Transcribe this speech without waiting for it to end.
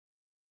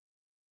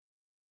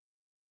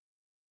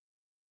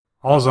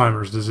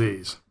Alzheimer's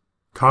disease,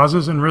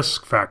 causes and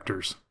risk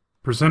factors,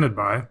 presented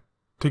by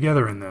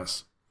Together in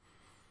This.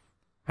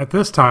 At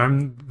this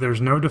time,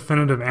 there's no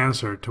definitive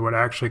answer to what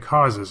actually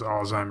causes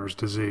Alzheimer's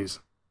disease.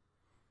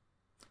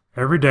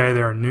 Every day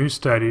there are new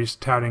studies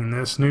touting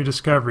this new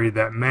discovery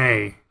that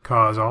may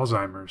cause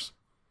Alzheimer's.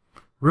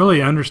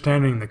 Really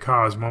understanding the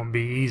cause won't be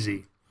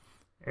easy.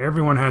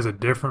 Everyone has a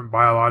different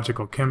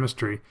biological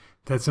chemistry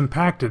that's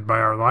impacted by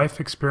our life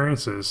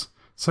experiences,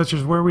 such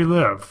as where we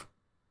live,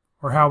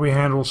 or how we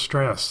handle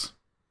stress.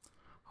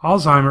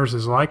 Alzheimer's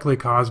is likely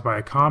caused by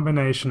a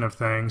combination of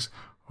things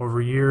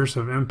over years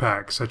of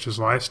impact, such as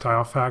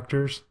lifestyle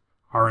factors,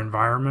 our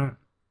environment,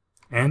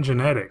 and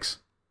genetics.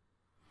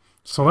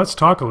 So let's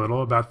talk a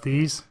little about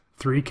these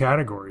three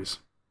categories.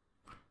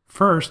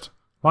 First,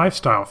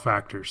 lifestyle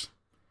factors.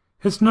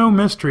 It's no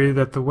mystery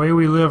that the way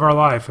we live our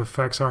life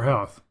affects our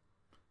health.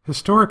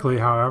 Historically,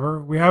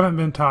 however, we haven't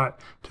been taught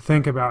to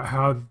think about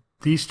how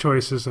these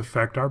choices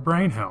affect our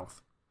brain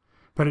health.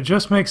 But it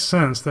just makes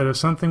sense that if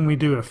something we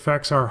do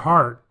affects our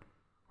heart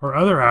or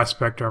other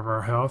aspect of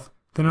our health,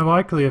 then it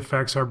likely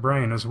affects our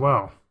brain as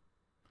well.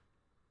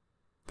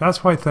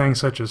 That's why things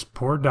such as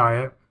poor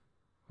diet,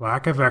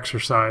 lack of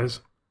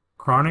exercise,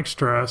 chronic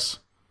stress,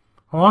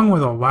 along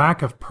with a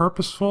lack of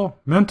purposeful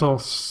mental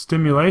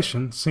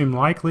stimulation seem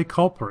likely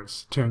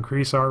culprits to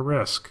increase our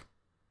risk.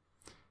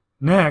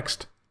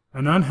 Next,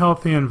 an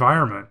unhealthy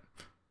environment.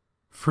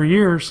 For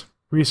years,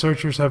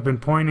 researchers have been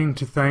pointing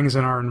to things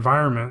in our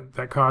environment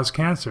that cause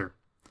cancer.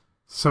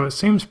 So it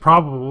seems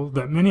probable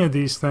that many of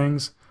these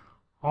things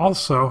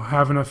also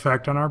have an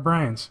effect on our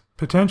brains,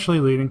 potentially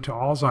leading to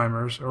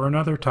Alzheimer's or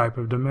another type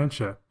of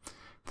dementia.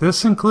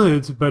 This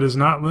includes, but is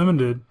not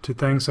limited to,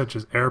 things such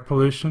as air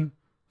pollution,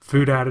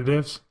 food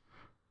additives,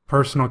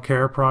 personal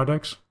care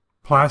products,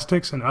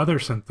 plastics, and other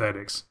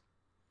synthetics.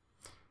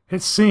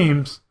 It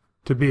seems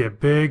to be a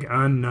big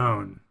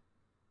unknown.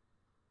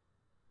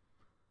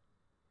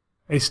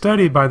 A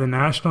study by the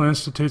National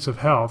Institutes of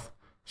Health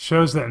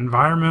shows that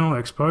environmental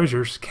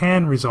exposures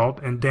can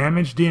result in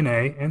damaged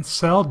DNA and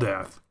cell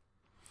death.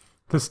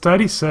 The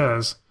study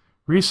says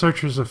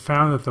researchers have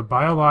found that the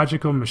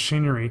biological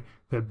machinery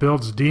that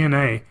builds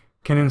DNA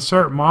can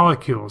insert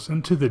molecules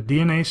into the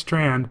DNA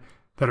strand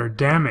that are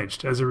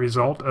damaged as a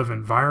result of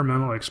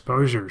environmental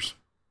exposures.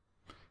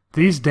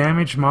 These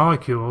damaged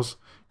molecules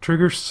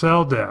trigger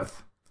cell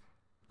death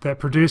that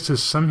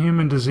produces some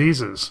human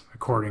diseases,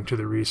 according to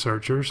the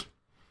researchers.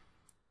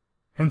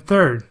 And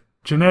third,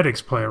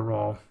 genetics play a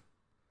role.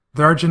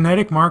 There are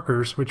genetic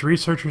markers which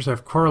researchers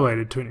have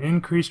correlated to an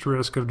increased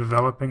risk of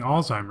developing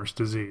Alzheimer's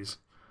disease.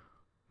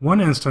 One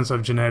instance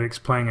of genetics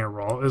playing a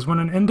role is when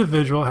an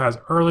individual has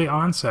early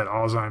onset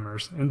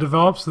Alzheimer's and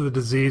develops the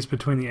disease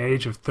between the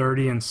age of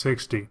 30 and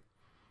 60.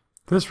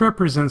 This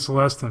represents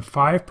less than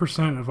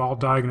 5% of all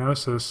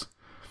diagnoses,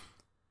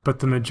 but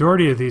the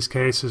majority of these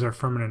cases are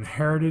from an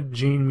inherited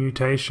gene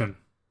mutation.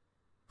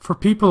 For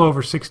people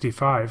over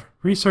 65,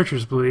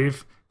 researchers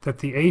believe that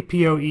the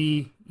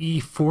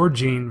APOE4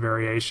 gene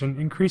variation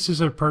increases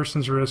a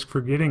person's risk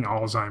for getting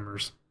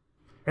Alzheimer's.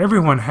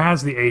 Everyone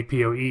has the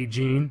APOE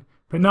gene,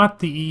 but not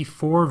the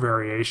E4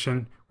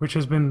 variation, which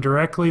has been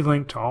directly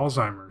linked to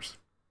Alzheimer's.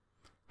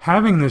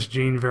 Having this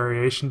gene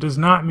variation does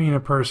not mean a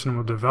person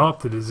will develop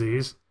the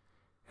disease,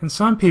 and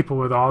some people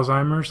with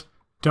Alzheimer's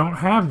don't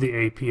have the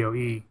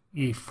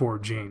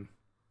APOE4 gene.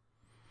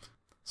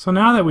 So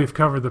now that we've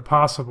covered the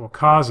possible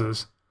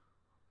causes,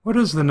 what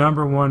is the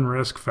number one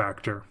risk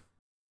factor?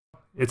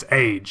 It's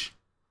age.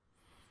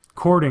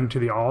 According to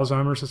the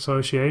Alzheimer's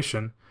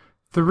Association,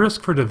 the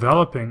risk for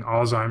developing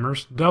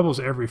Alzheimer's doubles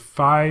every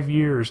 5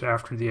 years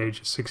after the age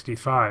of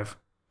 65.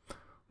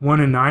 1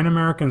 in 9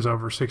 Americans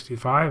over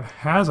 65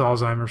 has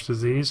Alzheimer's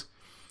disease,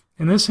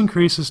 and this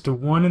increases to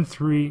 1 in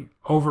 3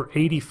 over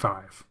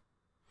 85.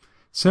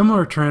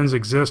 Similar trends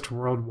exist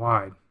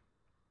worldwide.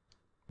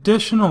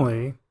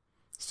 Additionally,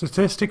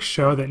 statistics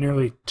show that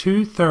nearly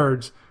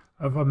 2/3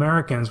 of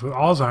Americans with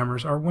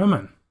Alzheimer's are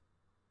women.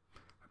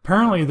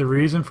 Apparently, the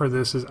reason for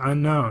this is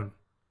unknown,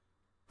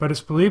 but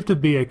it's believed to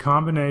be a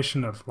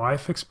combination of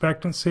life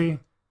expectancy,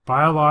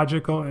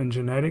 biological and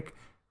genetic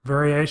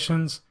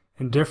variations,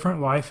 and different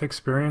life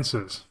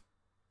experiences.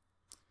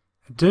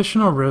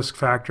 Additional risk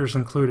factors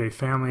include a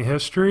family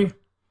history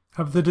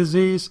of the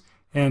disease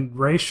and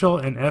racial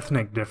and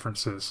ethnic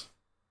differences.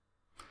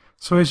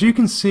 So as you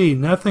can see,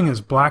 nothing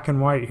is black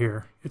and white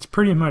here. It's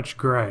pretty much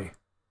gray.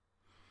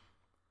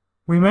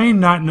 We may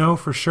not know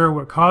for sure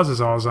what causes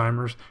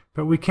Alzheimer's,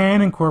 but we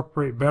can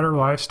incorporate better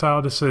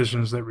lifestyle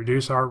decisions that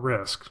reduce our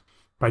risk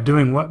by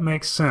doing what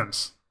makes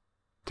sense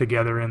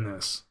together in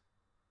this.